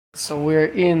So we're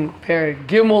in Perek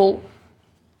Gimel,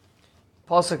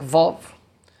 Pasuk Vav.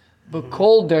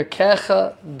 B'kol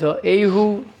derkecha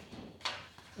da'ehu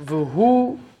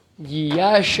v'hu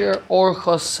yiyasher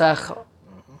orchosecha.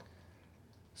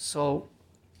 So,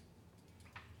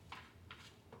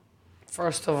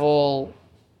 first of all,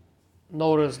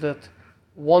 notice that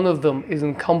one of them is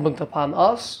incumbent upon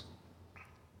us.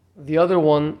 The other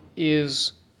one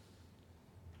is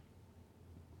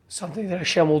something that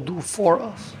Hashem will do for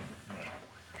us.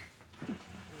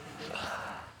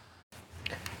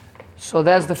 So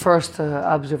that's the first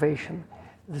observation.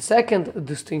 The second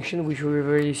distinction, which we've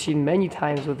already seen many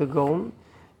times with the Gaon,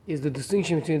 is the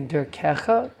distinction between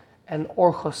derkecha and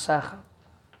orchosecha.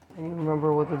 And you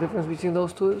remember what the difference between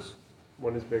those two is?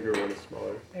 One is bigger, one is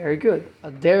smaller. Very good.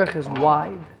 A derech is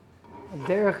wide. A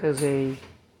derech is a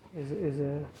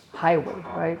highway,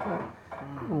 right?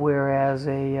 Whereas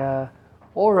a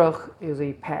orach is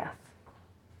a path.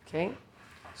 Okay?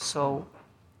 So,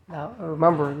 now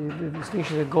remember, the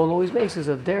distinction that Gaon always makes is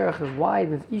a derech is wide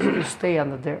and it's easy to stay on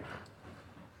the derech.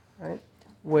 Right?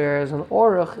 Whereas an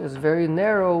orach is very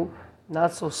narrow,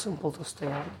 not so simple to stay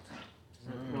on it. Is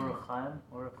it Orach Chaim?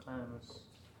 Orach Chaim is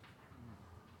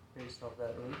based off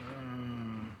that root?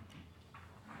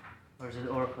 Or is it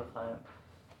Orach Chaim?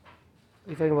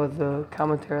 You're talking about the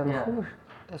commentary on the Chumash?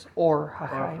 That's Or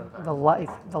HaChaim, Or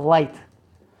the light.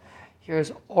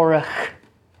 Here's Orach,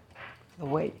 the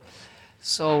way.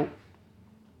 So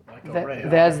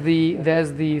that's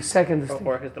the second distinction.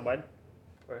 Or is the wide?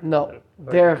 No,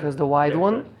 derech is the wide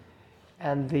one,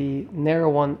 and the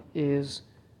narrow one is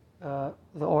the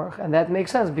orach, and that makes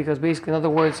sense because basically, in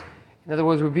other words,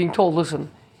 we're being told,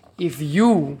 listen, if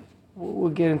you,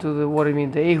 we'll get into what I mean,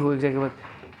 the ehu exactly, but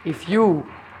if you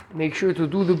make sure to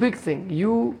do the big thing,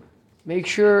 you make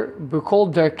sure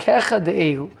b'kol derkecha the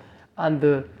ehu, and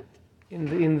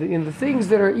in the things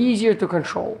that are easier to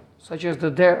control, such as the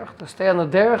derech, to stay on the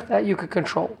derech that you can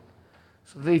control.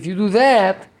 So that if you do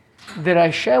that, then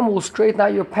Hashem will straighten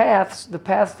out your paths, the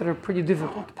paths that are pretty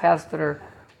difficult, paths that are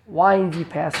windy,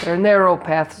 paths that are narrow,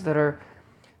 paths that are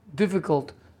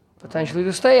difficult potentially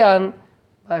to stay on.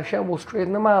 Hashem will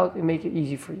straighten them out and make it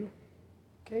easy for you.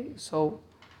 Okay, so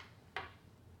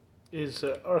is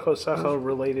orchosecha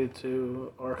related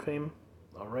to orchim,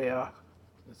 oreach?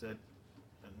 Is it?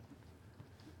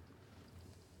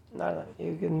 No,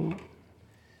 you can.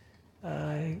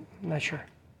 I'm not sure.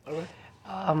 Okay.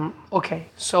 Okay,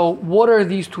 so what are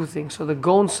these two things? So the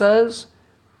Gaon says,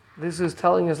 this is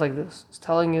telling us like this. It's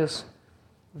telling us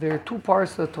there are two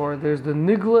parts of the Torah. There's the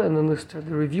Nigla and the Nister,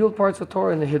 the revealed parts of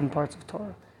Torah and the hidden parts of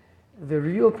Torah. The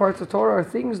revealed parts of Torah are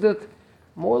things that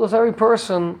more or less every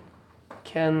person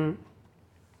can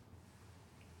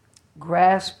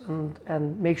grasp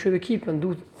and make sure to keep and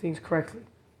do things correctly.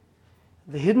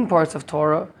 The hidden parts of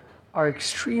Torah are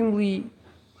extremely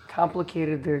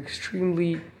complicated. They're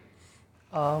extremely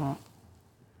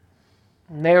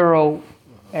narrow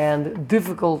and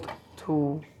difficult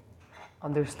to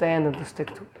understand and to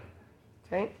stick to.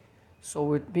 Okay? So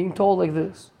we're being told like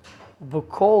this.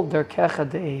 V'kol derkecha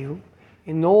de'ehu.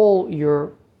 In all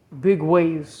your big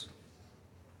ways,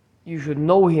 you should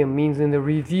know him, means in the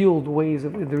revealed ways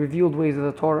of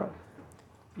the Torah.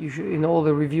 You should, in all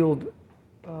the revealed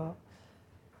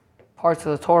parts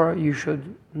of the Torah, you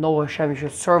should know Hashem, you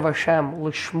should serve Hashem,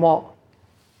 lishma,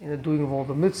 in the doing of all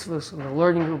the mitzvahs and the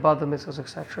learning about the mitzvahs,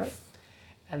 etc.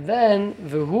 And then,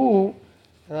 v'hu,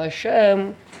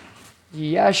 Hashem,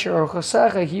 yiyasher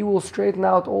orchosecha, he will straighten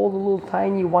out all the little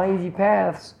tiny windy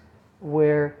paths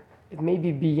where it may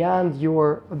be beyond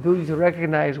your ability to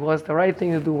recognize what's the right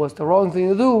thing to do, what's the wrong thing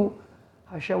to do.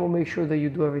 Hashem will make sure that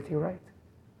you do everything right.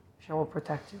 Hashem will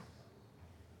protect you.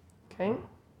 Okay?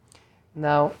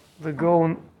 Now, the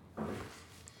Gaon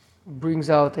brings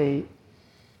out a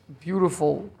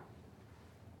beautiful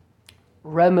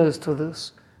remez to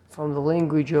this from the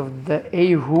language of the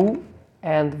ehu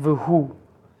and the hu.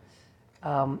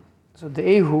 So the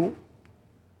ehu,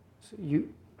 so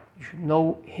you should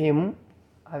know him,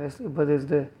 obviously, but there's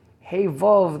the hey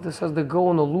vav. This has the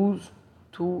Gaon alludes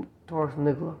to Torah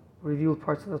Nigla, revealed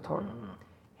parts of the Torah.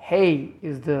 Hey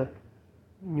is the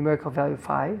numerical value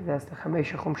 5. That's the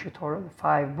Chamesh Chumshei Torah, the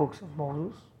 5 books of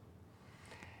Moses.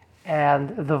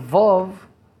 And the vav,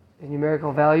 the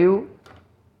numerical value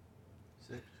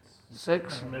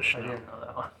 6, Mishnah.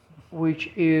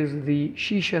 which is the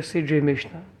Shisha Sidrei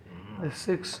Mishnah, the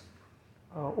 6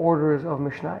 orders of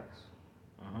Mishnayos,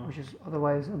 which is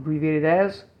otherwise abbreviated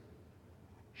as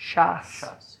Shas.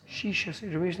 Shisha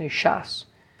Sidrei Mishnah is Shas.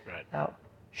 Right. Now,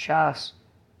 Shas,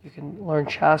 you can learn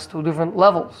Shas to different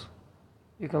levels.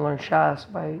 You can learn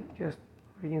Shas by just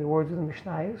reading the words of the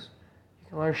Mishnayos. You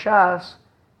can learn Shas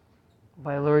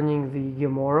by learning the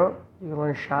Gemara. You can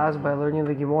learn Shas by learning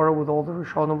the Gemara with all the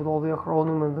Rishonim, with all the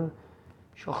Achronim, and the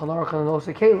Shulchan Aruch and the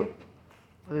Nosei Kelim.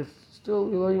 But it's still,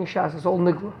 you're learning Shas, it's all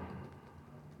Nigla.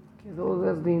 Okay,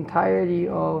 that's the entirety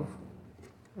of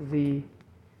the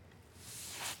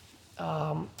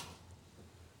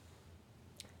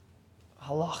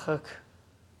halachic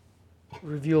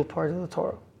revealed part of the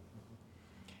Torah.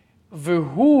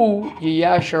 V'hu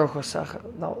yiyasher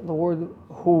chosecha. Now, the word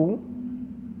hu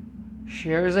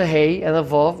shares a hey and a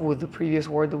vav with the previous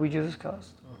word that we just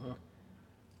discussed.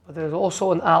 But there's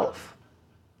also an aleph.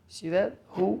 See that?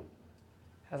 Hu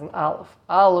has an aleph.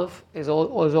 Aleph is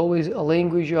always a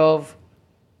language of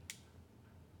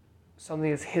something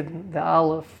that's hidden. The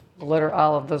aleph, the letter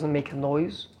aleph, doesn't make a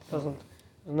noise. There's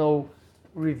no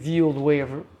revealed way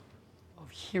of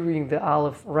hearing the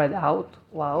aleph read out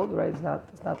loud, right? It's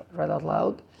not read out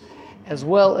loud. As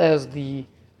well as the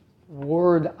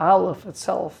word aleph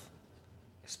itself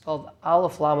is spelled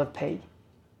aleph lamed pei.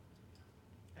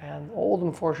 And all the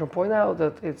Meforshim point out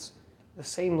that it's the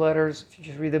same letters, if you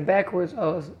just read them backwards,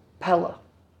 as Pella.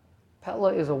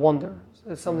 Pella is a wonder.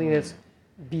 It's something that's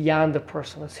beyond a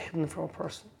person, it's hidden from a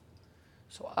person.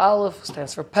 So aleph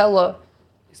stands for Pella,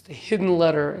 it's the hidden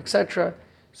letter, etc.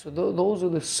 So those are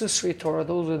the Sisrei Torah,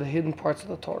 those are the hidden parts of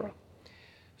the Torah.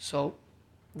 So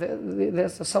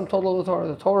that's the sum total of the Torah.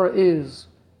 The Torah is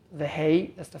the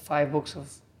Hey, that's the 5 books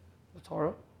of the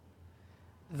Torah.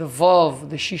 The Vav,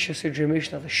 the Shisha Sidrei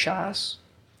Mishnah, the Shas.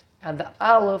 And the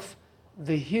Aleph,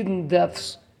 the hidden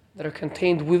depths that are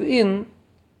contained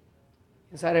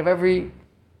inside of every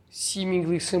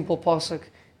seemingly simple pasuk,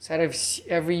 inside of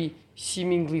every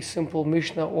seemingly simple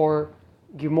Mishnah or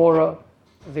Gemara.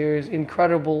 There's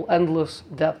incredible, endless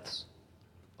depths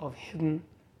of hidden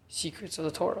secrets of the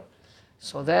Torah.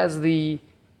 So that's the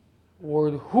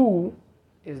word hu,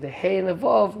 is the hey and the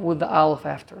vav with the aleph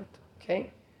after it.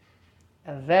 Okay?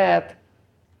 And that,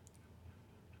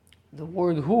 the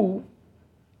word hu,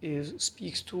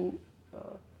 speaks to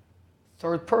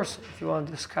third person. If you want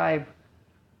to describe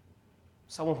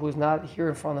someone who is not here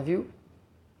in front of you,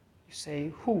 you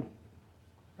say who,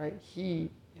 right?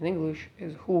 He in English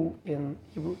is who in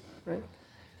Hebrew, right?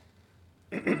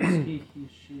 He, she,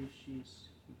 she's,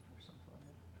 he,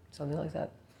 or Something like that.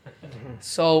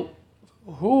 So,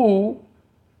 who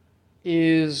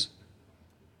is,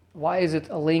 why is it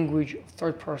a language of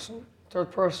third person?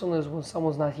 Third person is when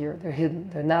someone's not here, they're hidden,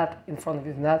 they're not in front of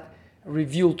you, they're not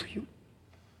revealed to you.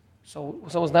 So, when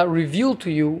someone's not revealed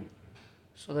to you,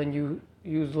 so then you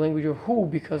use the language of who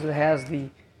because it has the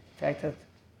fact that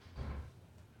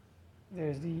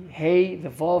there's the hey, the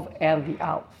vav, and the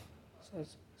aleph. So it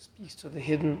speaks to the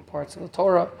hidden parts of the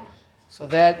Torah. So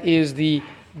that is the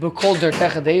B'kol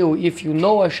dertecha de'u. If you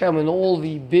know Hashem in all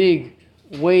the big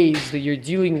ways that you're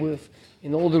dealing with,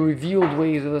 in all the revealed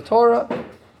ways of the Torah,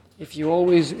 if you're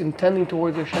always intending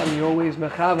towards Hashem, you're always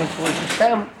mechaven towards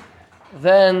Hashem,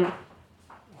 then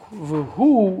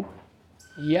who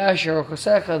yasher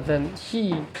chosecha, then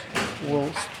He will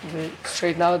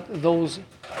straighten out those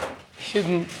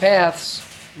hidden paths,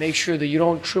 make sure that you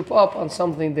don't trip up on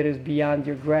something that is beyond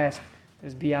your grasp, that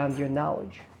is beyond your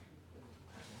knowledge.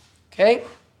 Okay?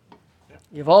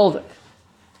 Yivaldik.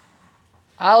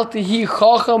 Al tihi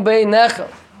chacham beinecha.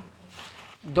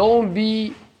 Don't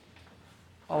be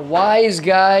a wise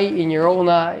guy in your own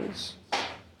eyes.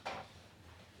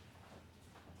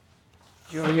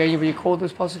 Do you ever hear anybody quote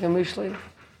this pasuk in Mishlei?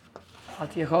 Al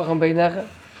tihi chacham beinecha.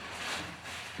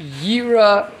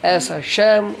 Yira es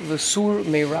Hashem v'sur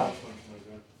meirav.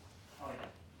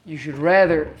 You should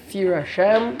rather fear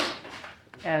Hashem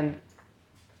and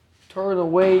turn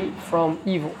away from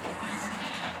evil.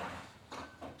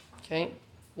 Okay,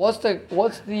 what's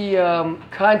the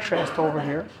contrast over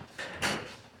here?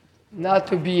 Not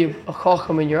to be a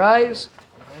chacham in your eyes,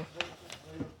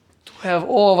 to have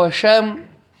awe of Hashem,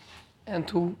 and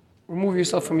to remove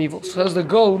yourself from evil. So says the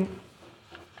Gaon,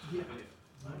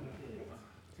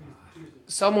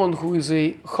 someone who is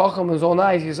a chacham in his own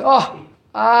eyes, he says, "Oh,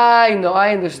 I know,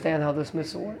 I understand how this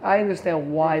mitzvah works. I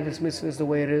understand why this mitzvah is the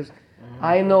way it is.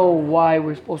 I know why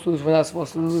we're supposed to do this, we're not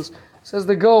supposed to do this." Says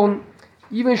the Gaon,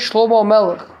 even Shlomo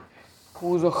Melech,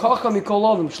 who is a chacham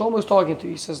mikol adam, Shlomo is talking to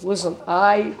you. He says, "Listen,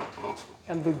 I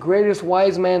am the greatest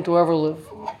wise man to ever live.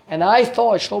 And I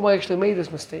thought," Shlomo actually made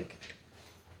this mistake.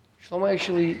 Shlomo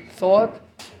actually thought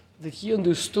that he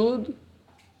understood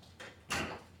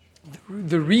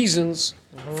the reasons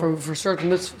for certain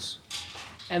mitzvahs.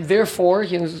 And therefore,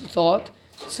 he thought,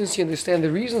 since he understands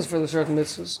the reasons for the certain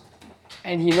mitzvahs,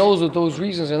 and he knows that those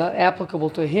reasons are not applicable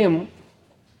to him,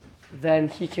 then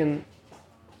he can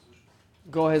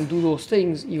go ahead and do those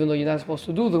things, even though you're not supposed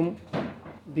to do them,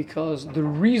 because the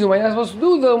reason why you're not supposed to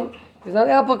do them is not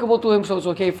applicable to him, so it's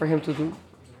okay for him to do.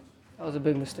 That was a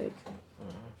big mistake.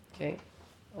 Okay?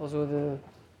 Those were the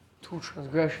two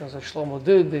transgressions that Shlomo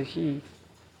did, that he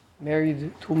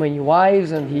married too many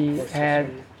wives and he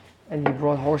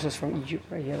brought horses from Egypt,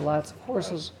 right? He had lots of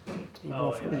horses he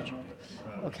brought from Egypt.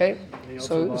 Okay?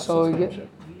 So again,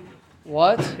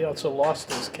 what? He also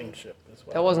lost his kingship as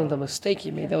well. That wasn't a mistake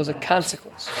he made, that was a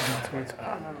consequence.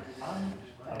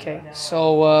 Okay,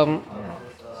 so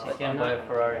You can't buy a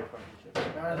Ferrari from Egypt.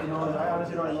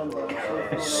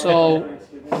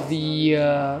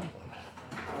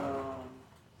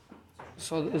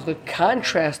 so the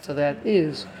contrast to that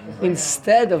is,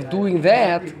 instead of doing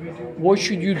that, what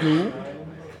should you do?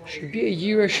 Should be a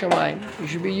Yireh Shamayim. You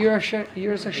should be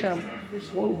Yireh Hashem.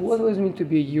 What does it mean to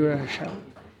be a Yireh Hashem?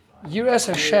 Yireh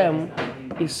Hashem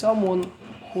is someone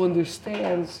who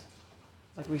understands,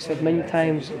 like we said many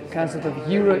times, the concept of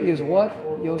Yireh is what?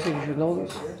 Yosef, you should know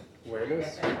this.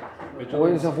 Awareness?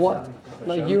 Awareness of what?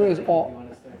 No, Yireh is awe.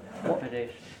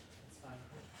 Trepidation.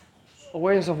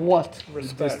 Awareness of what?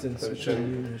 Respect.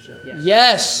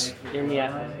 Yes! Hear me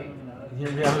out.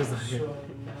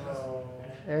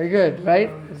 Very good, right?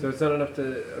 So it's not enough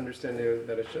to understand that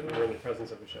we're in the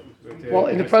presence of Hashem. Well,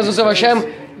 in the presence of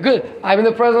Hashem, good. I'm in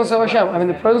the presence of Hashem. I'm in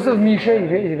the presence of Misha.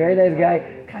 He's a very nice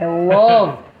guy. I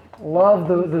love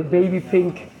the baby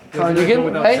pink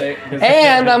cardigan, right?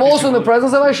 And I'm also in the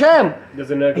presence of Hashem.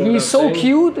 Does it not go He's so without saying?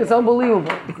 cute, it's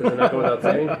unbelievable. Does it not go without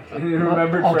saying?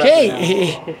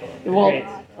 Okay. Well,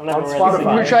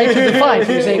 we're trying to define.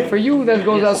 So you're saying for you that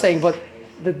goes without saying, but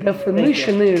the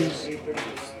definition is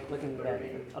Looking at that.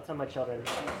 I'll tell my children.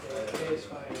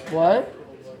 what?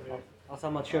 I'll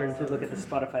tell my children to look at the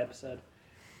Spotify episode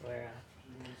where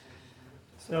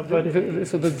No, but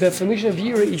So the definition of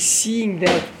Yira is seeing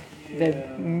that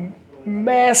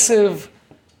massive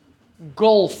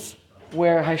gulf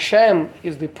where Hashem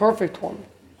is the perfect one,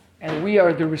 and we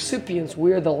are the recipients.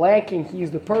 We are the lacking. He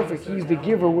is the perfect. He is the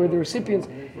giver. We're the recipients.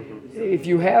 If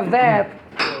you have that,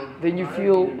 then you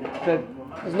feel that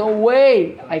there's no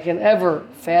way I can ever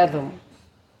fathom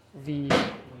the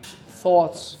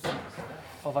thoughts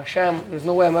of Hashem. There's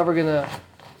no way I'm ever gonna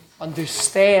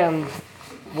understand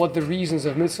what the reasons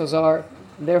of mitzvahs are.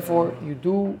 And therefore, you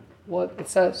do what it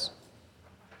says.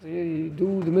 You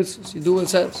do the mitzvahs. You do what it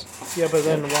says. yeah, but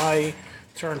then why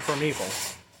turn from evil?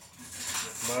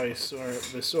 Why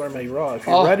the Sur Meirah? If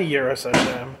you're Oh. ready, Yiras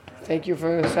Hashem. Thank you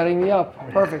for setting me up.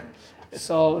 Perfect.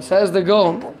 So says the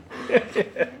Gaon.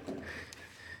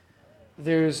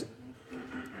 There's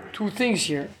two things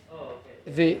here.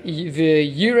 The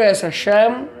Yiras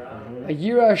Hashem, a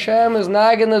Yirah Hashem is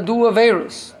not gonna do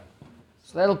Aveirus.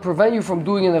 So that'll prevent you from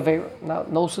doing an Aveira. Now,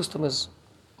 no system is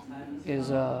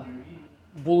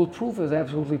bulletproof, is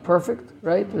absolutely perfect,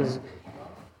 right?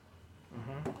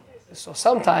 So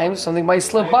sometimes something might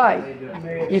slip by.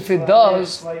 If it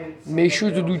does, make sure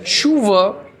to do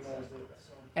tshuva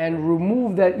and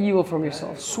remove that evil from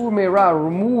yourself. Sur Meirah,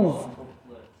 remove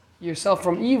yourself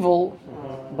from evil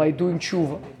by doing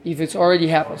tshuva, if it's already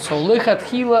happened. So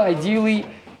lichatchila, ideally,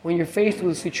 when you're faced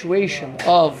with a situation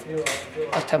of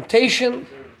a temptation,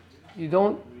 you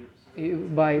don't,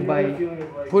 by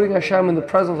putting Hashem in the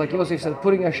presence, like Yosef said,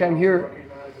 putting Hashem here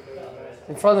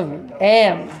in front of me,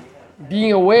 and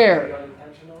being aware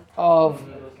of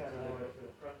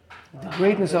the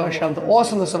greatness of Hashem, the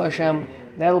awesomeness of Hashem,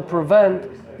 that'll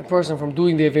prevent the person from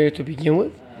doing the Aveira to begin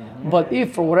with. But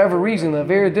if for whatever reason the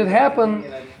Aveira did happen,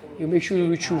 you make sure to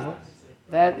do tshuva.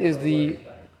 That is the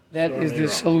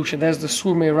solution. That's the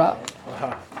Sur Meirah.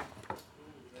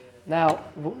 Now,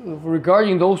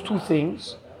 regarding those two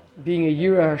things, being a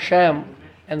Yirah Hashem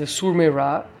and the Sur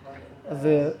Meirah,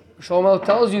 the Shlomo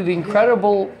tells you the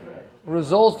incredible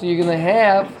results that you're going to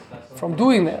have from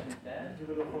doing that,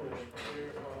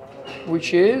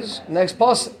 which is next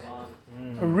pasuk,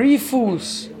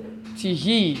 Rifus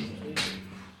tihi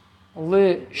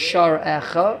le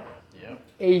shar'echa,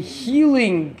 a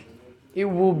healing it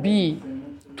will be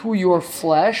to your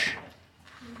flesh,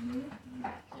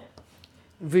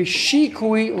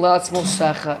 v'shikui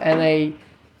latzmosecha,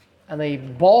 and a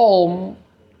balm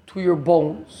to your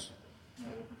bones,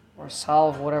 or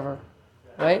salve, whatever,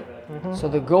 right? So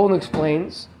the Gaon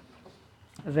explains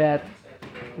that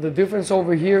the difference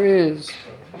over here is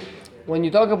when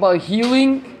you talk about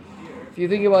healing. If you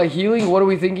think about healing, what are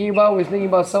we thinking about? We're thinking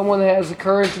about someone that has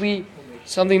currently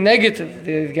something negative.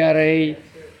 They've got a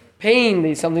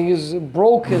pain, something is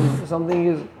broken, something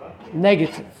is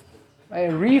negative. Right?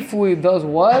 And Rifui does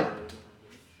what?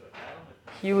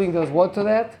 Healing does what to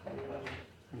that?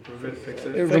 Fix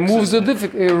It it. removes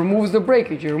it removes the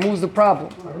breakage. It removes the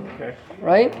problem. Okay.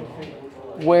 Right?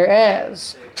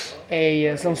 Whereas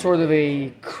some sort of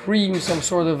a cream, some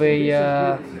sort of a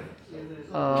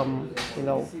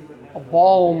a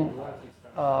balm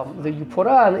that you put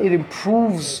on, it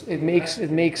improves. It makes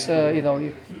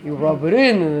you rub it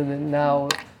in, and then now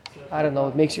I don't know.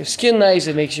 It makes your skin nice.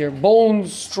 It makes your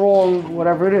bones strong.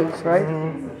 Whatever it is, right?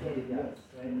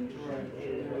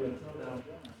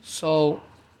 So.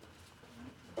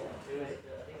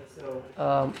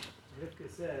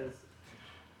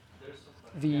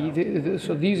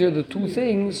 So these are the two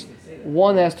things.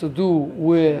 One has to do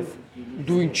with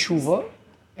doing tshuva,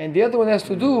 and the other one has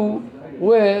to do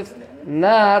with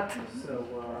not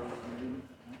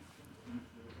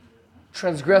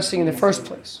transgressing in the first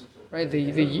place. Right?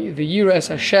 The Yiras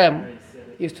Hashem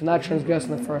is to not transgress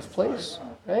in the first place.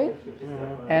 Right?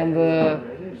 And the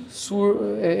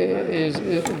Sur is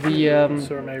the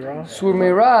Sur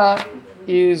Meirah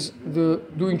is the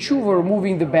doing tshuva,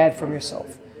 removing the bad from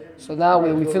yourself. So now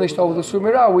when we finished over the Sur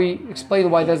Meirah, we explained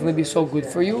why that's going to be so good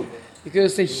for you,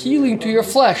 because it's a healing to your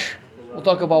flesh. We'll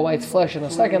talk about why it's flesh in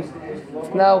a second.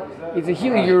 Now it's a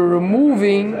healing. You're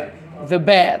removing the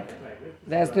bad.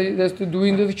 That's the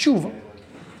doing the tshuva.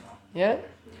 Yeah.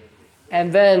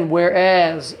 And then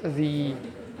whereas the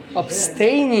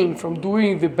abstaining from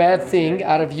doing the bad thing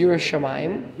out of Yiras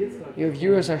Shamayim, you have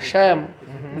Yiras Hashem,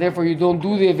 and therefore you don't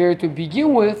do the Aver to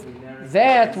begin with,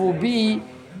 that will be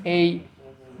a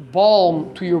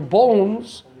balm to your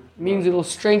bones, means it'll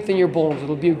strengthen your bones.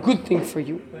 It'll be a good thing for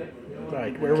you.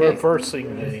 Right, we're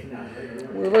reversing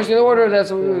the order.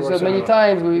 That's what we said many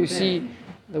times. We see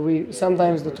that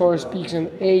sometimes the Torah speaks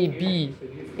in A, B,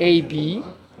 A, B.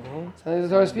 Sometimes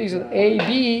the Torah speaks in A,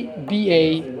 B, B,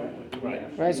 A.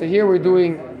 Right? So here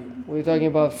we're talking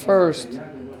about first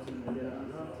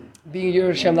being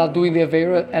Yiras Hashem, not doing the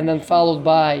Avera, and then followed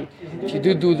by, if you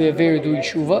did do the Avera, doing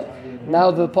Tshuva.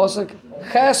 Now the Pasuk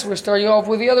Ches, we're starting off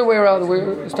with the other way around.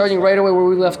 We're starting right away where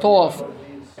we left off.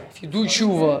 If you do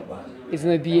Tshuva, it's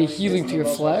going to be a healing to your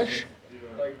flesh.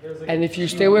 And if you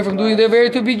stay away from doing the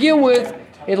Avera to begin with,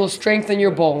 it'll strengthen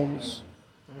your bones.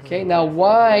 Okay, now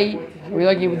why are we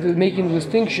making the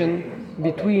distinction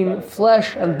between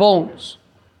flesh and bones?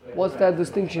 What's that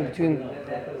distinction between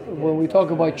when we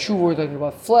talk about tshuva, we're talking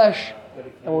about flesh,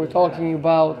 and we're talking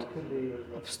about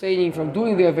abstaining from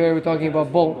doing the Avera, we're talking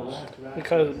about bones?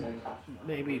 Because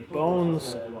maybe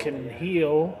bones can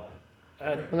heal,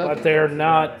 but they're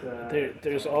not.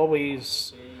 There's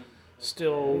always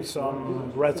still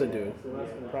some residue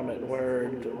from it,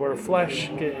 where flesh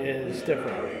is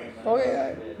different.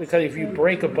 Okay. Because if you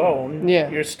break a bone, Yeah.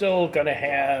 you're still gonna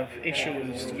have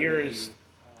issues years.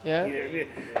 Yeah.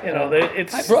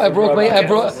 It's. I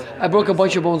broke a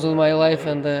bunch of bones in my life,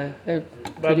 and they're But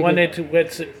pretty when good.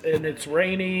 it's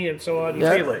rainy and so on, you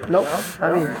feel it. Nope.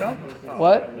 I mean,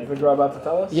 what? What you're about to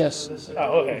tell us? Yes.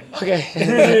 Oh, okay. Okay.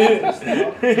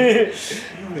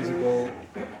 Physical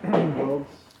world.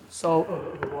 So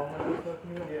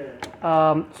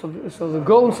the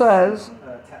Gaon says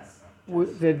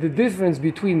the difference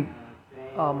between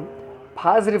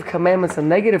positive commandments and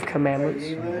negative commandments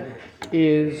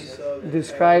is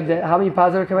described. How many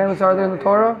positive commandments are there in the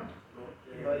Torah?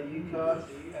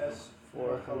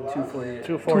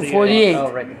 248.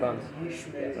 Oh, right, the bones.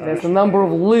 That's the number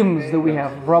of limbs that we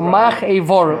have. Ramach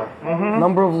Eivora.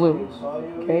 Number of limbs.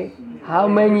 Okay. How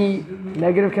many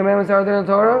negative commandments are there in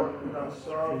the Torah?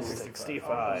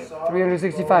 65.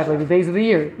 365, like the days of the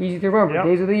year. Easy to remember. Yep.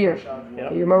 Days of the year.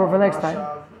 Yep. You remember for next time.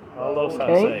 All those I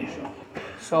Okay. say.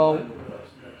 So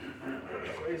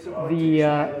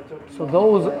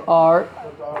those are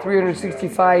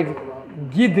 365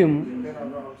 giddim,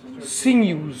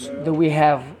 sinews that we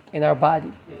have in our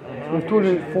body. So we have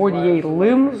 248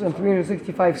 limbs and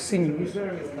 365 sinews.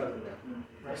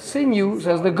 Sinew,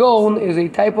 says the Gaon, is a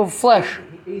type of flesh.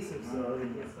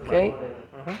 Okay?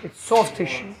 It's soft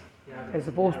tissue. As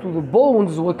opposed to the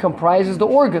bones is what comprises the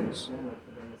organs.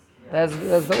 That's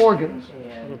the organs.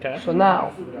 Okay. So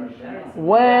now,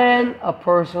 when a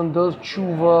person does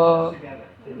tshuva,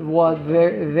 what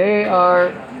they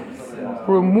are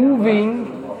removing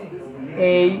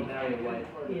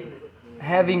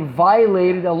having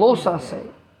violated a losase.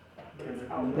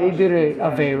 They did a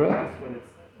avera.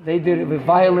 They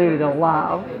violated a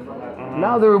law.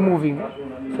 Now they're removing it.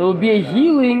 So it'll be a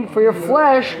healing for your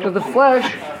flesh, because the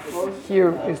flesh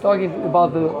here is talking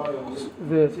about the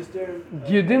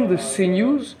giddim, the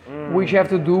sinews, which have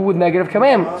to do with negative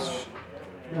commandments.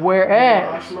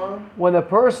 Whereas when a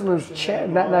person is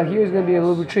now here's going to be a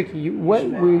little bit tricky. What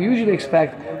we usually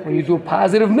expect when you do a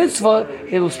positive mitzvah,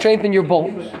 it'll strengthen your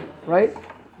bones, right?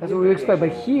 That's what we expect.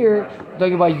 But here, we're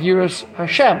talking about Yiras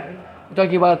Hashem. We're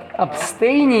talking about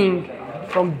abstaining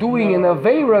from doing an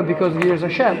Aveira because of Yiras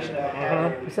Hashem.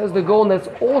 It says the goal that's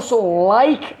also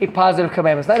like a positive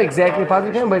commandment. It's not exactly a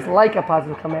positive commandment, but it's like a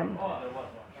positive commandment.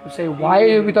 You say, why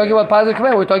are we talking about positive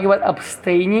commandment? We're talking about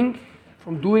abstaining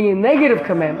from doing a negative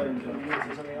commandment.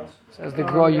 Says the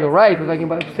Gra, you're right. We're talking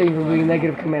about abstaining from doing a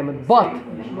negative commandment. But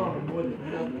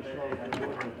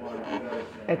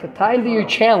at the time that you're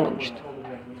challenged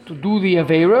to do the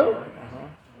Aveira,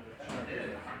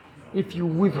 if you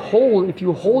withhold, if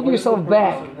you hold yourself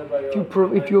back,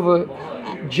 if you have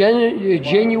a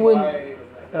genuine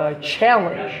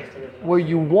challenge where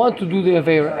you want to do the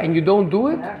Aveira and you don't do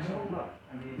it,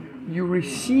 you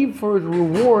receive for its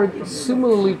reward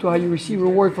similarly to how you receive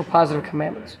reward for positive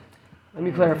commandments. Let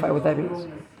me clarify what that means.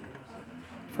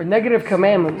 For negative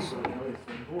commandments,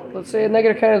 let's say a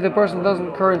negative commandment, the person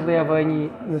doesn't currently have any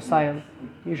Nisayan.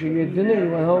 Usually you had dinner,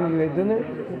 you went home, you had dinner,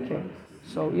 okay.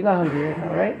 So you're not hungry right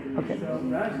now, right? Okay.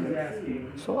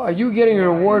 So are you getting a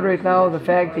reward right now, the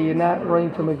fact that you're not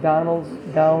running to McDonald's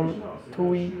down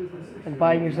Tui and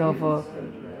buying yourself a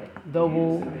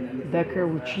double decker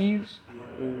with cheese?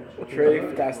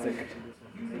 Fantastic.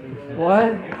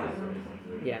 What?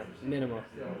 Yeah, minimal.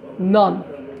 None.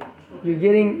 You're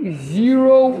getting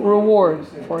zero reward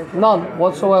for it. None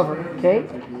whatsoever. Okay?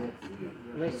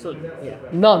 So, yeah.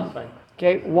 None. Fine.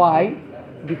 Okay? Why?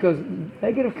 Because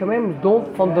negative commandments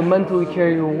don't fundamentally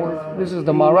carry reward. This is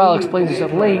the Maharal explains this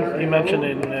at length. You mentioned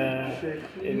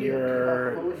in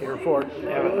your report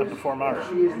before Mara.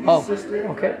 Oh,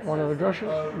 okay. One of the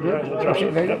drushes. Good. Okay,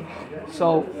 very good.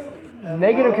 So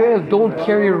negative commandments don't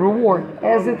carry a reward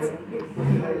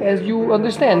as you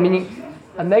understand. Meaning,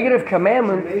 a negative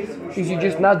commandment is you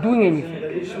just not doing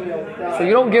anything. So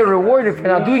you don't get rewarded for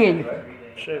not doing anything,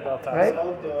 right?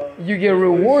 You get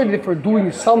rewarded for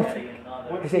doing something.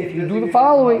 I say if you do the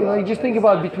following, like just think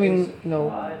about between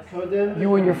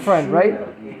you and your friend, right?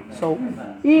 So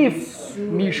if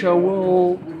Misha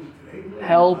will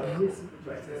help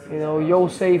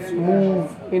Yosef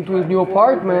move into his new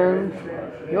apartment,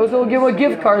 Yosef will give him a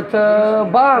gift card to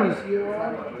Bonds,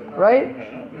 right?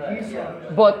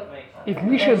 But if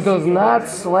Misha does not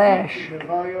slash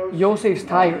Yosef's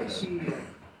tires,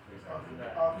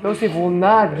 Yosef will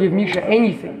not give Misha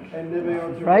anything,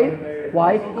 right?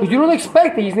 Why? Because you don't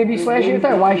expect that he's going to be slashing your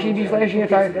tires. Why should he be slashing your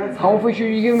tires? How often should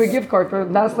you give him a gift card for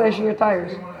not slashing your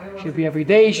tires? Should be every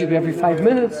day, should be every 5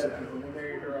 minutes,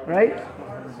 right?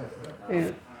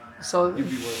 So, Dave,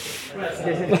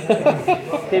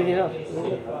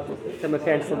 so my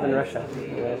parents lived in Russia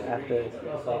after the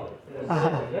fall.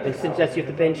 They suggest you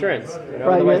have to pay insurance, Right,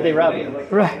 otherwise yeah. they rob you.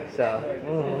 right, So,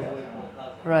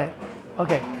 right.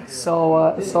 Okay,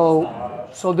 so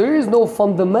there is no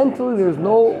fundamentally, there's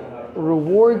no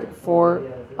reward for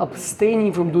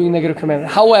abstaining from doing negative commandment.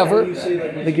 However,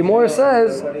 the Gemara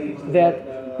says that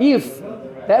if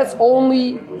that's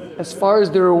only as far as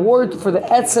the reward for the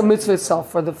Etzem mitzvah itself,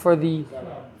 for the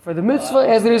mitzvah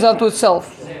as it is unto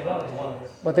itself.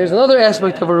 But there's another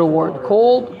aspect of a reward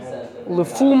called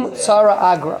Lefum Tzara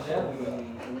Agra.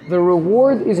 The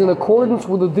reward is in accordance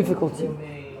with the difficulty.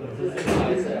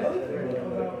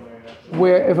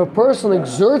 Where if a person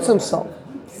exerts himself,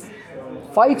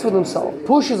 fights with himself,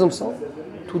 pushes himself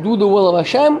to do the will of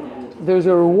Hashem, there's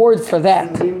a reward for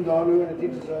that.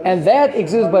 And that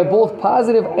exists by both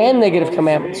positive and negative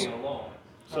commandments.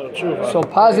 So tshuva. So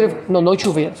positive, no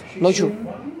tshuva yet. No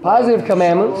tshuva. Positive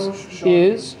commandments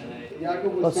is,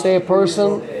 let's say a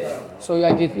person, so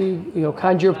I get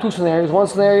conjure up two scenarios. One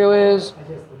scenario is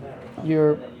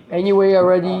you're anyway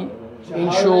already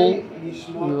in shul.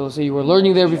 You were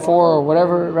learning there before or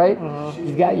whatever, right?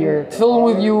 You've got your tefillin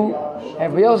with you.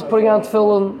 Everybody else is putting on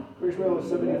tefillin.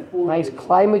 Nice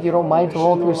climate. You don't mind to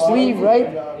roll up your sleeve,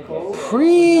 right?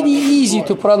 Pretty easy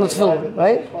to put on the tefillin,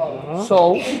 right?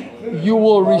 So you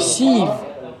will receive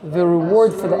the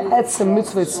reward for the etzem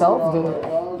mitzvah itself,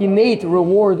 the innate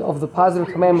reward of the positive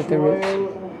commandment there is.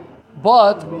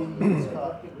 But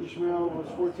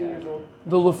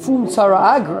the lefum tzara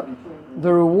agra,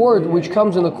 the reward which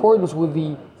comes in accordance with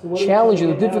the challenge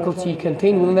and the difficulty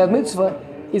contained within that mitzvah,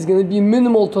 is going to be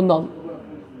minimal to none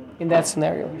in that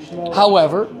scenario.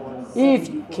 However, if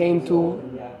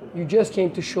you just came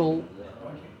to shul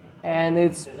and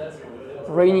it's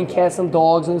raining cats and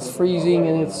dogs and it's freezing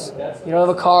and you don't have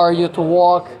a car, you have to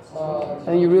walk,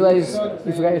 and you realize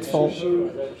you forgot your phone.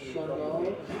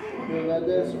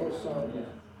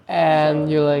 And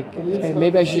you're like, hey,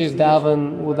 maybe I should just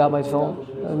daven without my phone.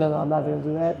 No, I'm not going to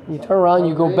do that. You turn around,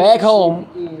 you go back home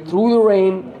through the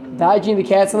rain, dodging the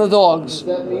cats and the dogs,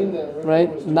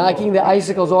 right? Knocking the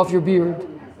icicles off your beard.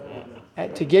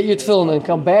 to get your tefillin and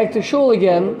come back to shul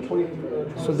again,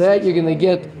 so that you're going to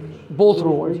get both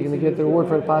rewards. You're going to get the reward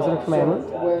for the positive commandment,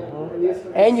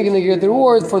 and you're going to get the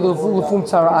reward for the lefum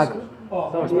tzara agra.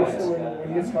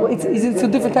 Well, it's a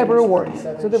different type of reward.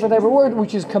 It's a different type of reward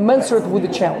which is commensurate with the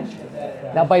challenge.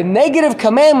 Now, by negative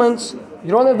commandments, you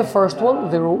don't have the first one,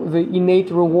 the innate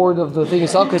reward of the thing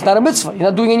itself, because it's not a mitzvah. You're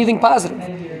not doing anything positive.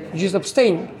 You're just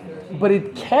abstaining. But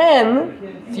it can,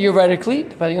 theoretically,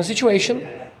 depending on the situation,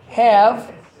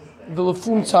 have the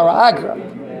lefum tzara agra,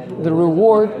 the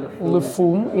reward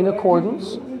lefum in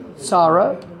accordance,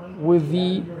 tzara, with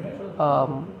the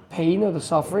pain or the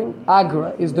suffering.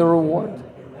 Agra is the reward.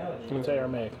 It's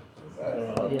Aramaic.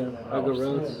 Yeah,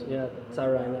 agarot. Yeah,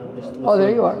 tzara. I know. Oh,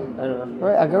 there you are. I don't know.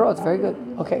 Right, agarot, very good.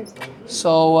 Okay,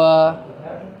 so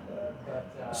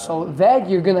that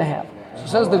you're gonna have. So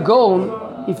says the Gaon,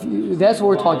 that's what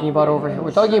we're talking about over here.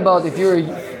 We're talking about if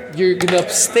you're gonna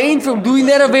abstain from doing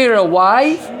that avera.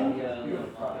 Why?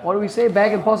 What do we say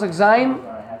back in Pasuk Zayin?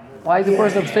 Why is the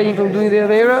person abstaining from doing the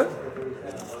avera?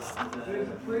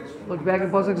 Look back in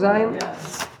Pasuk Zayin.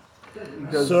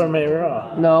 Sur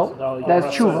Meirah. No, that's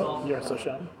tshuva. Yiras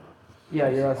Hashem. Yeah,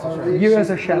 Yiras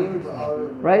Hashem.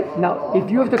 Right? Now, if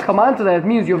you have to come on to that, it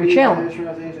means you have a challenge.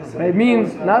 Right? It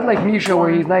means not like Misha where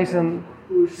he's nice and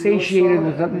satiated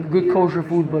with good kosher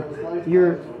food, but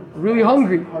you're really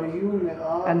hungry.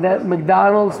 And that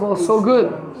McDonald's smells so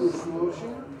good.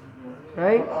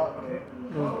 Right?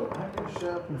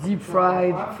 Deep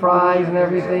fried fries and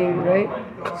everything, right?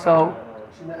 So,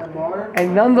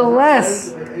 and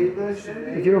nonetheless,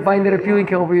 if you don't find it appealing,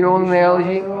 come up with your own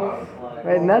analogy.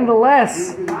 Right?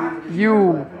 Nonetheless,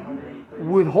 you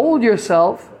withhold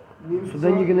yourself, so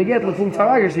then you're going to get lefum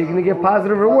tzara agra, so you're going to get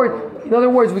positive reward. In other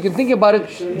words, we can think about it,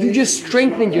 you just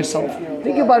strengthened yourself.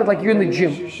 Think about it like you're in the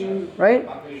gym, right?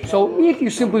 So if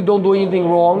you simply don't do anything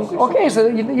wrong, okay, so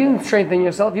you didn't strengthen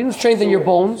yourself, you didn't strengthen your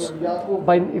bones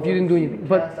if you didn't do anything.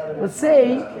 But let's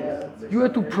say you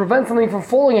had to prevent something from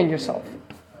falling on yourself.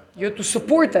 You have to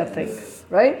support that thing,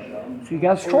 right? So you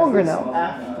got stronger now.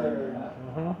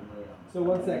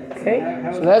 Okay?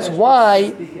 So that's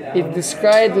why it's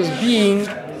described as being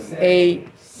a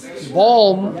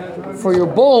balm for your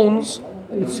bones.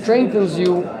 It strengthens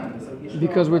you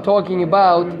because we're talking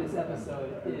about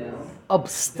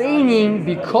abstaining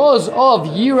because of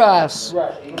Yiras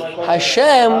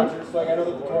Hashem.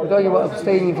 We're talking about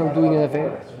abstaining from doing an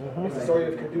affair.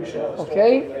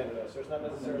 Okay?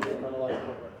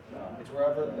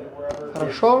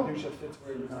 Хорошо?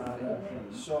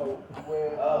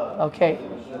 Okay.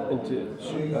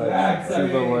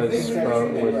 Tshuva was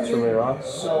with Shumeirah.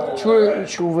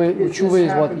 Tshuva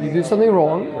is what? You did something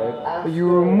wrong, but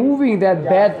you're removing that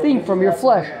bad thing from your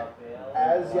flesh.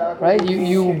 Right?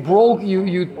 You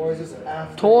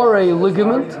tore a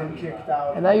ligament,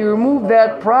 and now you remove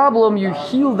that problem, you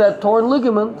heal that torn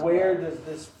ligament. Where does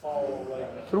this fall?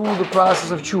 Through the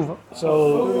process of tshuva. So,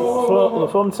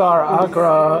 lefum tzara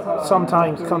agra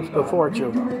sometimes comes before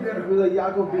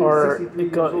tshuva. Or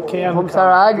it can Lefum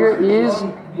tzara agra is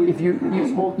if you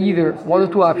either one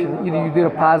of two options. Either you did a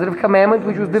positive commandment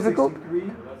which was difficult,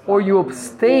 or you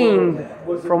abstained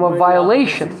from a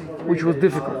violation which was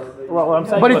difficult. Well, I'm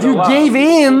saying But if you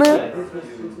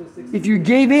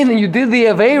gave in and you did the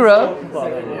avera,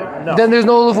 then there's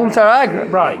no lefum tzara agra.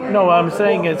 Right. No, I'm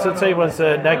saying is, let's say it was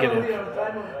negative,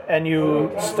 and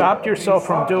you stopped yourself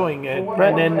from doing it,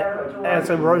 and then as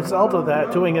a result of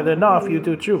that, doing it enough, you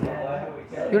do tshuva.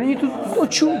 You don't need to. No,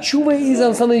 tshuva is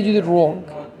on something you did wrong.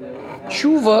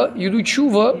 You do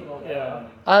tshuva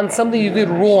on something you did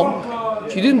wrong.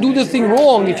 If you didn't do the thing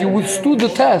wrong, if you withstood the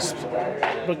test.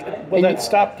 Well, that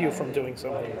stopped you from doing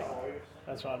something wrong.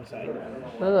 That's what I'm saying.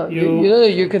 No.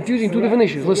 You're confusing two different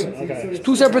issues. Listen, it's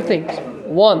two separate things.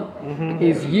 One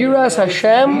is Yiras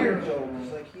Hashem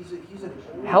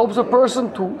helps a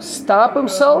person to stop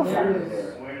himself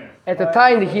at the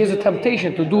time that he has a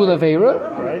temptation to do an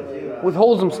avera,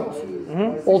 withholds himself.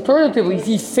 Alternatively, if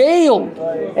he failed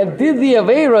and did the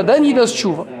avera, then he does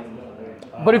tshuva.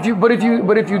 But if you were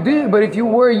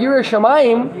Yiras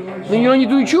Shamayim, then you don't need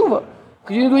to do tshuva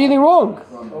because you didn't do anything wrong.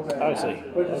 I see.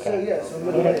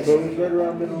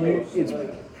 It's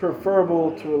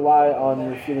preferable to rely on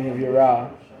your feeling of Yirah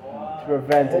to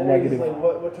prevent a negative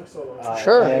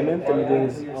commandment than it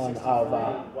is on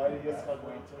Ahava.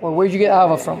 Well, where'd you get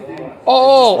Ava from?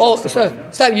 Oh,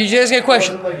 stop. You just asked a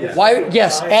question. Why?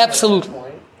 Yes, absolutely.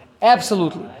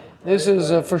 Absolutely. This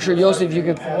is for sure. Yosef, you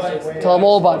could tell them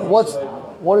all about it.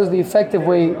 What is the effective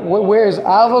way? Where is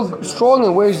Ava strong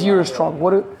and where is Yira strong?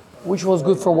 Which was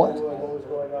good for what?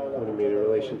 What I mean, it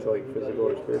relation to like physical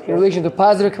or In spiritual? relation to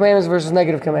positive commandments versus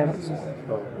negative commandments.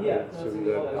 Oh, I assume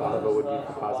that ahava would be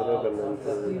for positive, and then for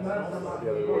the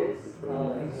other one would be for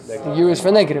The negative. U is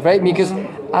for negative, right? Because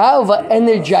Ahava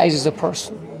energizes a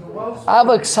person.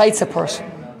 Ahava excites a person,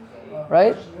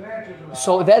 right?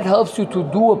 So that helps you to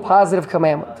do a positive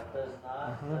commandment.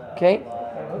 Okay?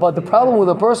 But the problem with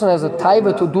a person as a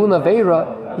taiva to do an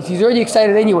aveira is he's already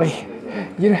excited anyway.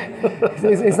 You know,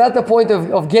 it's not the point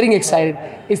of getting excited.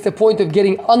 It's the point of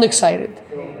getting unexcited.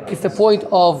 It's the point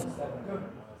of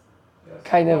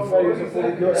kind of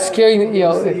scaring,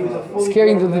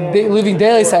 scaring the living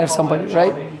daylight side of somebody,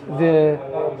 right? The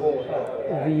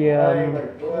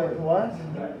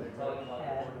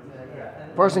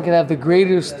person can have the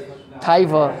greatest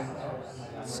taiva,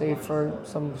 say for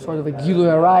some sort of a Gilui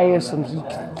Arayas, and he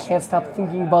can't stop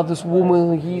thinking about this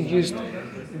woman. He's just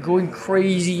going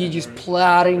crazy, just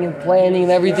plotting and planning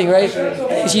and everything, right?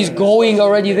 She's going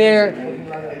already there.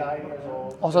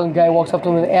 All of a sudden, a guy walks up to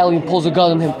him in the alley and pulls a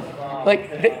gun on him. Like,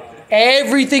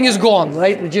 everything is gone,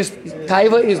 right? Just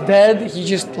taiva is dead. He's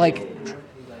just like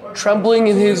trembling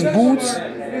in his boots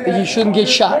that he shouldn't get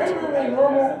shot,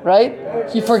 right?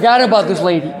 He forgot about this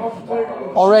lady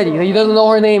already. He doesn't know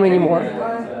her name anymore.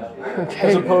 Okay.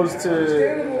 As opposed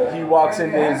to he walks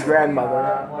into his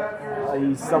grandmother,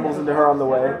 he stumbles into her on the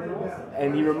way,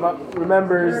 and he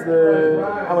remembers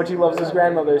how much he loves his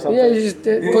grandmother or something. Yeah, you just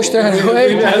pushed her out of the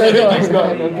way.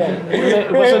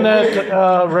 Wasn't that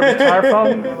Rabbi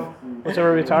Tarfon? Was it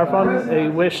Rabbi Tarfon? They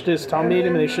wished his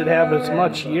Talmidim they should have as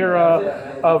much yira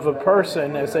of a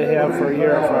person as they have for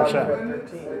yira for Hashem.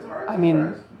 I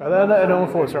mean, I don't know if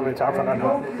it was Rabbi Tarfon or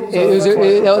not.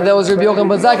 that was Rabbi Yochanan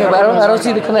ben Zakkai, but I don't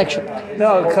see the connection.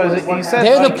 No, because he said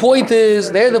There the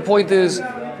point is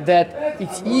that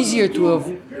it's easier to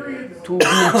be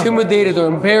intimidated or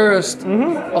embarrassed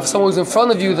of someone who's in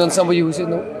front of you than somebody who's in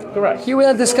the... Correct. Here we're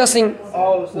not discussing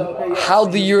how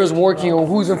the year is working or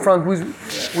who's in front, we're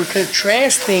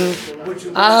contrasting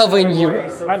Ahava and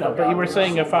Yira. I know, but you were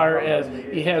saying as far as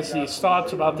he has these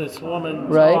thoughts about this woman,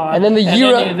 Right, and then the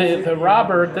Yira... then the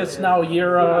robber, that's now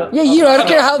Yira. Yeah, Yira, I don't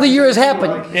care how the year is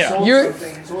happening. Yeah.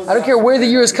 I don't care where the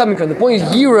year is coming from. The point is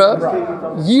Yira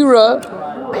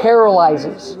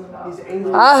paralyzes.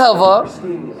 Ahava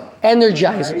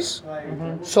energizes.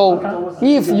 So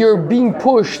if you're being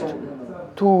pushed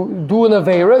to do an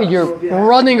Aveira, you're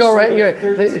running already,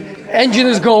 the engine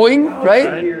is going,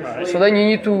 right? So then you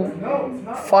need to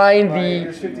find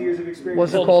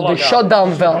what's it called, the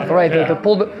shutdown valve, right? The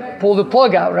pull the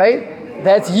plug out, right?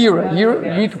 That's Yira. You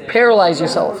need to paralyze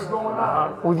yourself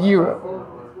with Yira,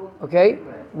 okay?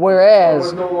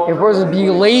 Whereas if a person's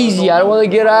being lazy, I don't want to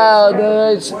get out,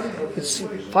 it's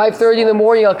 5:30 in the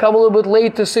morning, I'll come a little bit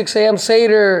late to 6 a.m.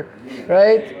 Seder,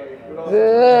 right?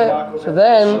 So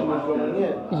then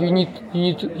you need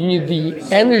the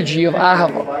energy of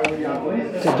Ahava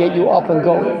to get you up and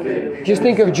going. Just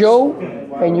think of Joe,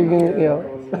 and you're gonna,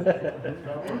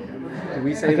 Do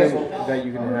we say that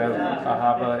you can have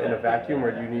ahava in a vacuum,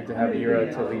 or do you need to have yira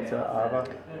to lead to ahava?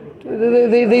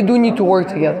 They do need to work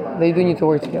together. They do need to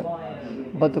work together.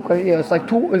 But the question, it's like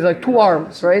two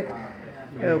arms, right?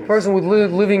 A person with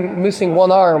missing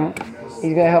one arm,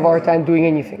 he's gonna have a hard time doing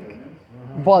anything.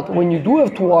 But when you do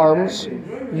have two arms,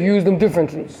 you use them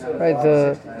differently, right?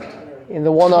 In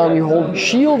the one arm you hold the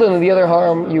shield, and in the other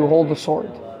arm you hold the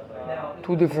sword.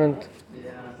 Two different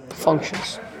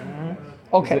functions.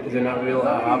 Okay. Is it not real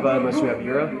ahava unless you have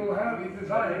yira?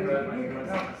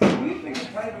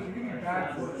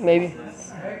 Maybe.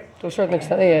 To a certain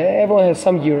extent, yeah. Everyone has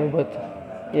some gear, but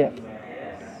yeah.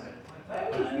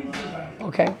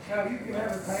 Okay.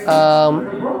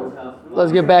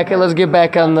 Let's get back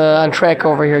on track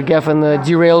over here. Geffen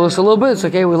derailed us a little bit. It's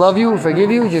okay. We love you. We forgive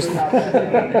you. Just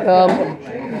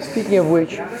speaking of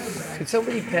which, could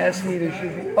somebody pass me? There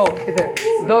should be. Oh, okay, there.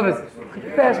 David, could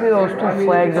you pass me those two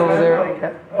flags over there?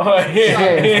 Okay. Oh,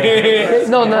 yeah.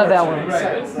 No, not that one.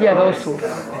 Yeah, those two.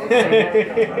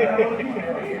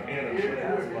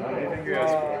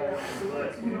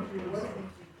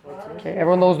 Okay,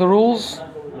 everyone knows the rules.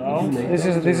 No. This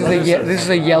is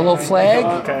a yellow flag.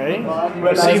 Okay.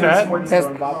 I see that.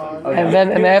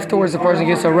 And afterwards the person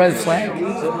gets a red flag.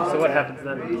 So what happens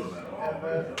then?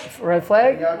 Red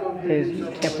flag is you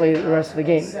can't play the rest of the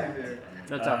game.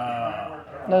 That's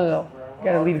up. No. You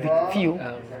gotta leave the field.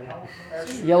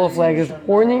 Yellow flag is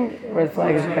warning. Red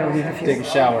flag is you gotta leave the field. Take a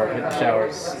shower, hit the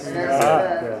showers.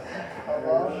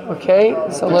 Okay,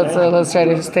 so let's try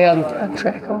to stay on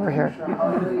track over here.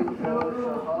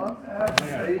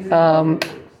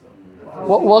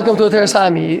 Welcome to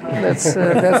Terasami.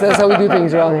 That's how we do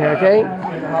things around here. Okay.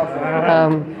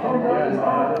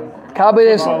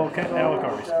 Kabbalah. All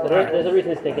allegories. There's a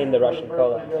reason it's nicknamed the Russian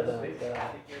Kola.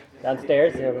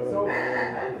 Downstairs, you have a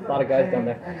lot of guys down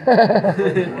there.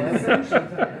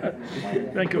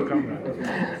 Thank you, comrade.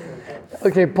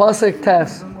 Okay, Pasuk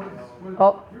Tes.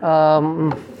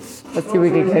 Let's see if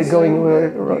we can get going. We're a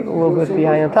little bit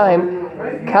behind on time.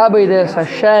 Kabbalah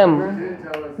Hashem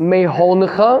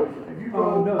Mehonecha.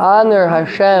 Honor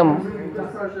Hashem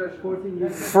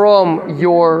from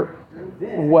your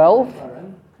wealth.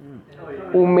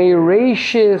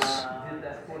 Umeireshis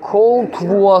kol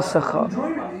tvuasecha,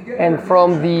 and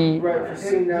from the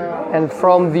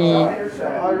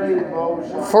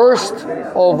first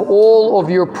of all of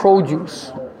your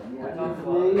produce.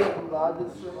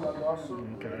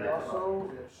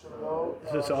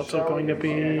 Is this also going to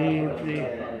be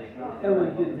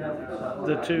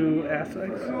the two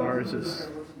aspects, or is this?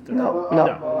 No.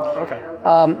 Okay.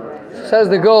 Says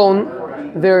the Gaon,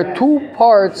 there are two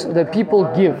parts that people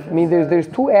give. I mean, there's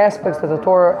two aspects that the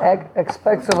Torah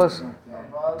expects of us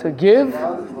to give.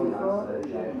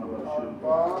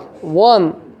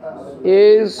 One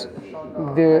is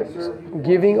the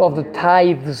giving of the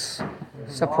tithes,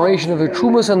 separation of the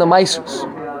trumas and the maisros,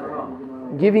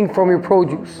 giving from your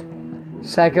produce.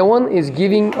 Second one is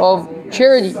giving of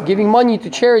charity, giving money to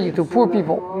charity, to poor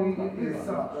people.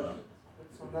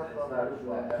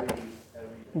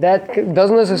 That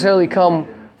doesn't necessarily come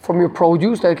from your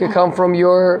produce. That could come from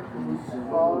your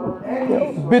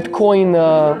Bitcoin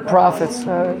profits.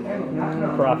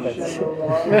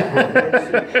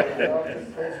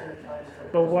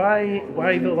 But why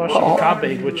the lashon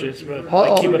kabed, which is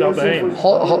kibbud al b'hem?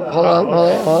 Hold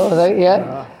on.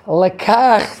 Yeah.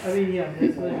 Lekach.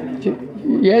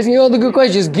 You're asking all the good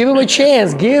questions. Give him a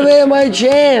chance. Give him a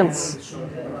chance.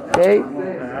 Okay.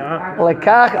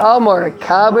 Lekach Amar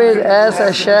kabed es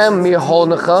Hashem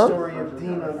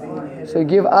mihonecha. So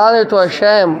give honor to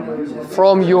Hashem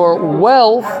from your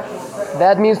wealth.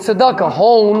 That means tzedakah.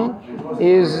 Hon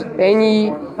is any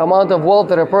amount of wealth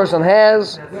that a person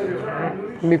has.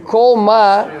 Mikol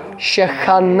ma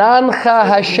shechanancha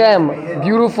Hashem.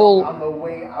 Beautiful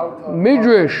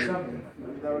midrash.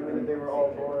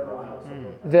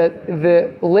 That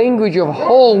the language of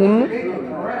hon,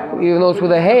 even though it's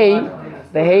with a hey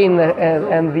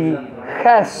and the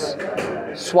ches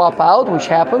swap out, which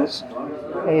happens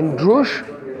in drush,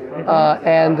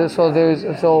 and so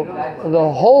the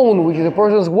hon, which is a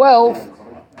person's wealth,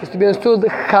 is to be understood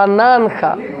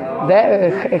chanancha,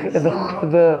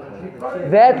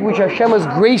 that which Hashem has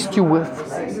graced you with.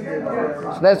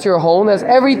 So that's your hon. That's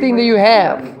everything that you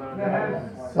have.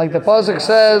 Like the pasuk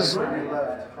says,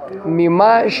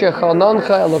 "Mima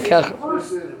shechanancha elokecha."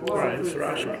 Right, it's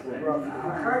Rashi.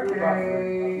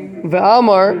 The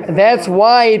Amar, that's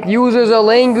why it uses a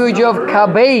language of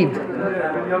kabed.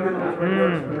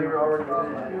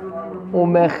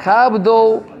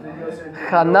 Umechabdo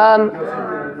chanan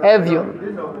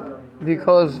evyon.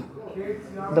 Because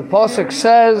the pasuk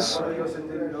says,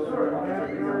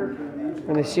 we're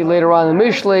going to see later on in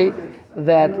Mishlei,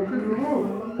 that,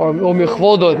 or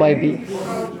Michvodo it might be,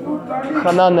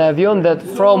 chanan evyon, that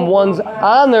from one's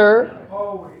honor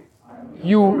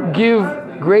you give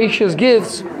gracious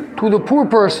gifts to the poor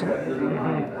person.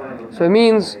 So it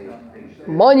means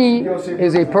money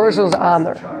is a person's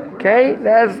honor. Okay?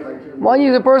 Money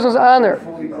is a person's honor.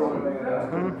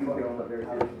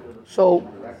 So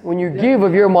when you give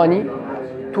of your money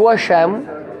to Hashem,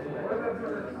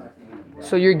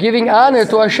 so you're giving honor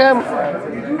to Hashem.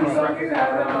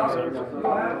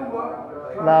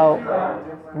 Now,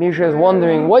 Misha is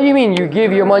wondering, what do you mean you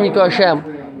give your money to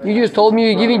Hashem? You just told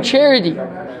me you're giving charity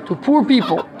to poor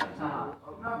people.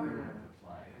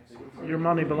 Your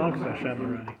money belongs to Hashem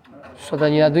already. So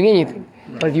then you're not doing anything.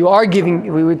 But you are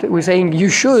giving, we're saying you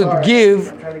should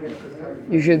give,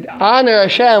 you should honor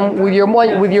Hashem with your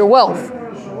money, with your wealth.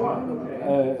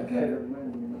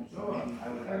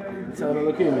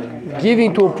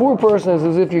 Giving to a poor person is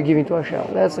as if you're giving to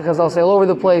Hashem. That's because I'll say all over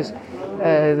the place,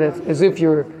 that's as if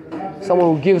you're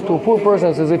someone who gives to a poor person,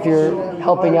 it's as if you're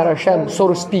helping out Hashem, so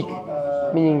to speak.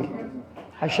 Meaning,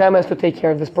 Hashem has to take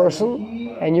care of this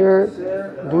person, and you're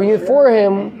doing it for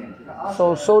him.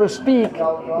 So to speak,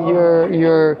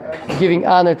 you're giving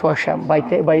honor to Hashem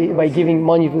by giving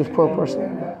money to this poor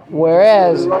person.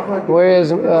 Whereas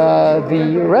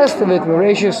the rest of it,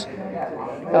 Mereshis,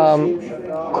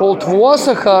 called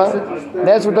Tvuasacha,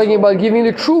 that's we're talking about giving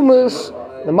the trumas,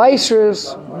 the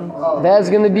maisers. That's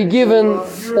going to be given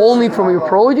only from your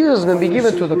produce. It's going to be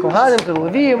given to the Kohanim, to the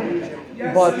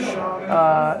Leviim, but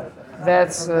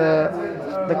that's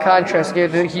the contrast here.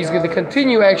 He's going to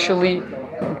continue actually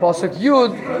in Pasuk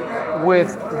Yud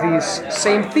with this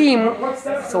same theme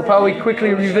So we'll probably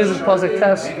quickly revisit Pasuk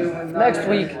Tes next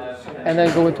week, and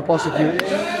then go into Pasuk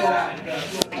Yud.